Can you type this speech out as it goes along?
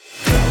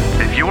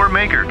Your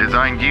Maker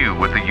designed you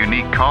with a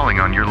unique calling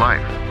on your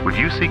life. Would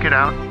you seek it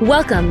out?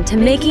 Welcome to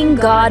Making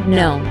God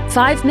Known.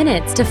 5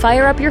 minutes to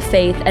fire up your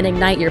faith and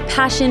ignite your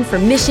passion for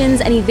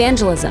missions and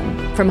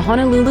evangelism. From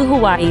Honolulu,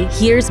 Hawaii,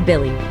 here's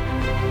Billy.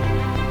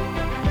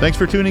 Thanks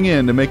for tuning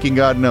in to Making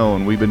God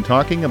Known. We've been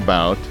talking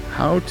about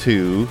how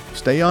to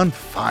stay on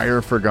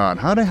fire for God,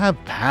 how to have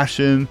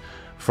passion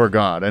for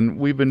God. And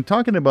we've been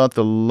talking about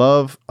the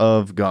love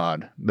of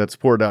God that's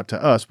poured out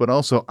to us, but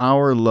also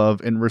our love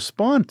in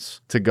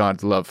response to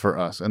God's love for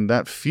us. And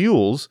that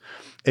fuels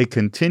a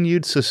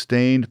continued,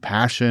 sustained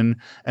passion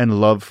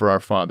and love for our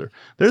Father.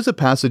 There's a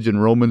passage in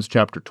Romans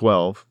chapter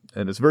 12,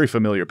 and it's a very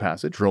familiar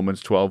passage, Romans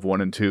 12, 1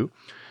 and 2,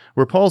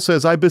 where Paul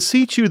says, "I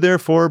beseech you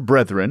therefore,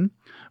 brethren,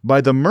 by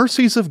the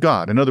mercies of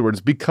God," in other words,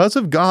 because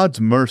of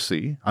God's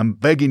mercy, I'm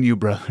begging you,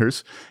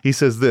 brothers, he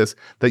says this,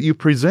 "that you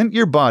present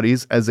your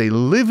bodies as a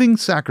living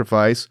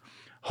sacrifice,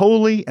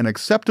 holy and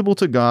acceptable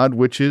to God,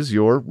 which is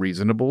your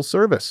reasonable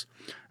service."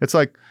 It's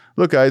like,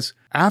 look, guys,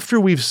 after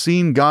we've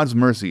seen God's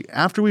mercy,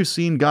 after we've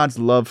seen God's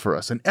love for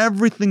us and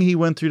everything he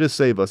went through to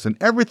save us and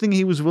everything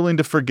he was willing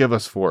to forgive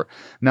us for,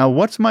 now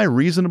what's my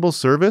reasonable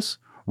service?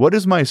 What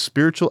is my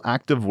spiritual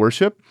act of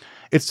worship?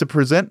 It's to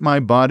present my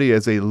body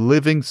as a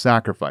living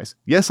sacrifice.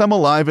 Yes, I'm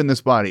alive in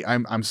this body.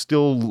 I'm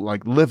still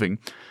living.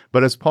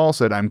 But as Paul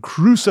said, I'm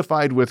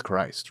crucified with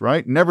Christ,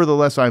 right?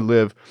 Nevertheless, I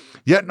live.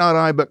 Yet not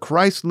I, but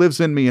Christ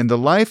lives in me. And the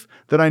life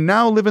that I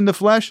now live in the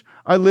flesh,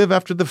 I live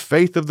after the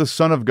faith of the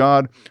Son of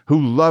God, who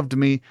loved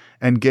me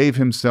and gave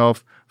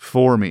himself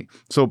for me.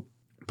 So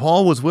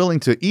Paul was willing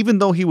to, even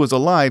though he was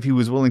alive, he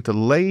was willing to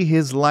lay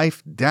his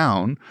life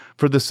down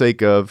for the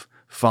sake of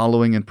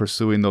following and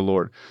pursuing the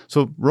Lord.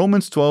 So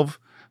Romans 12,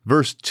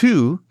 verse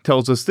 2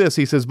 tells us this.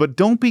 He says, "But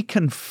don't be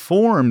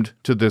conformed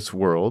to this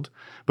world,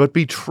 but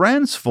be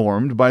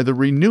transformed by the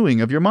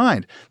renewing of your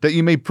mind, that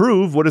you may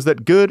prove what is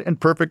that good and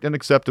perfect and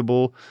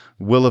acceptable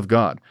will of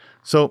God."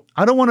 So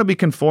I don't want to be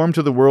conformed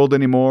to the world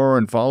anymore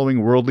and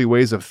following worldly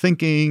ways of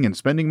thinking and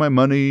spending my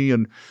money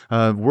and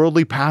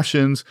worldly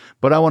passions,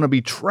 but I want to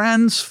be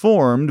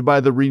transformed by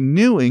the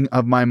renewing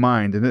of my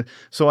mind. And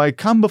so I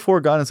come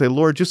before God and say,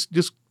 "Lord, just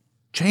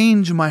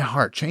change my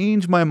heart,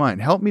 change my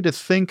mind. Help me to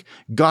think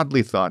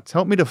godly thoughts.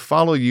 Help me to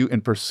follow you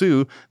and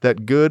pursue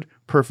that good,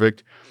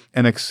 perfect,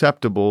 and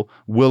acceptable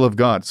will of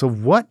God." So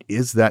what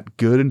is that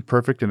good and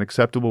perfect and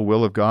acceptable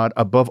will of God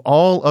above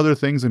all other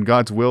things in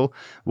God's will?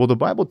 Well, the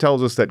Bible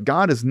tells us that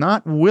God is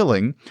not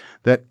willing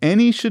that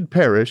any should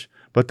perish,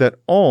 but that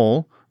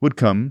all would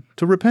come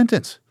to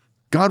repentance.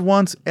 God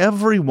wants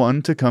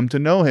everyone to come to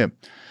know him.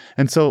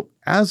 And so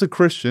as a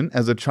Christian,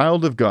 as a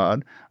child of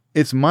God,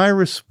 it's my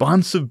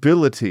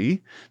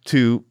responsibility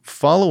to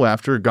follow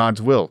after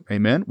God's will.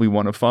 Amen? We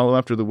want to follow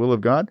after the will of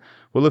God.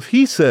 Well, if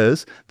he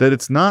says that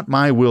it's not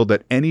my will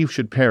that any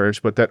should perish,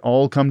 but that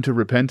all come to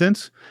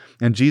repentance,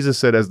 and Jesus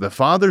said, "As the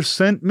Father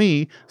sent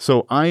me,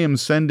 so I am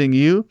sending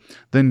you,"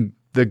 then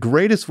the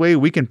greatest way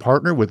we can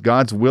partner with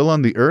God's will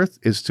on the earth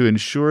is to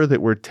ensure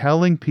that we're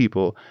telling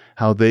people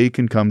how they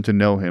can come to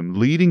know him,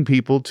 leading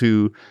people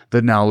to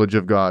the knowledge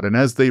of God. And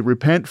as they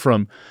repent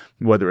from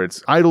whether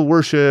it's idol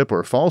worship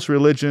or false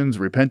religions,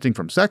 repenting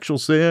from sexual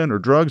sin or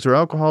drugs or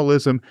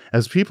alcoholism,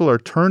 as people are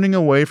turning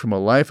away from a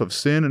life of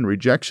sin and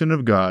rejection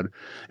of God,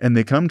 and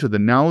they come to the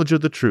knowledge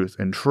of the truth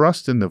and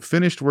trust in the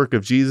finished work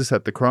of Jesus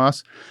at the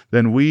cross,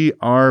 then we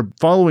are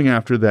following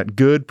after that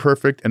good,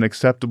 perfect, and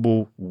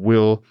acceptable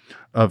will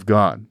of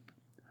God.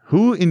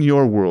 Who in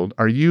your world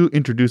are you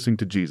introducing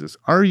to Jesus?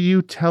 Are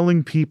you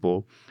telling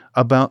people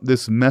about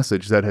this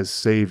message that has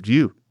saved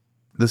you?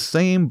 The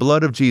same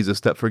blood of Jesus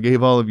that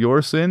forgave all of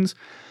your sins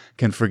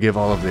can forgive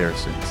all of their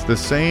sins. The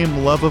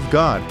same love of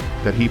God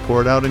that he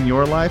poured out in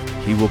your life,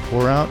 he will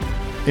pour out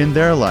in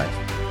their life.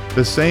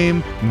 The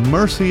same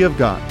mercy of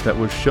God that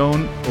was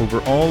shown over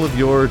all of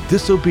your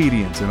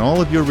disobedience and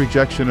all of your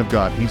rejection of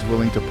God, he's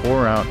willing to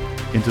pour out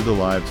into the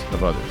lives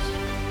of others.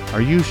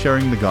 Are you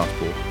sharing the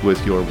gospel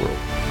with your world?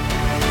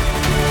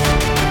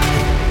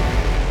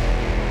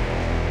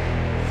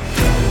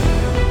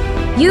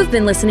 You've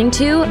been listening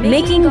to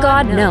Making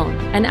God Known,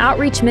 an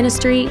outreach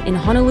ministry in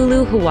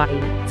Honolulu,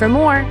 Hawaii. For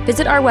more,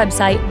 visit our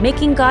website,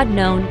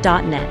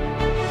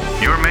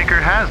 makinggodknown.net. Your Maker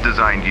has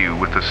designed you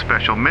with a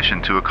special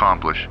mission to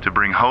accomplish, to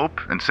bring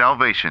hope and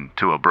salvation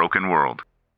to a broken world.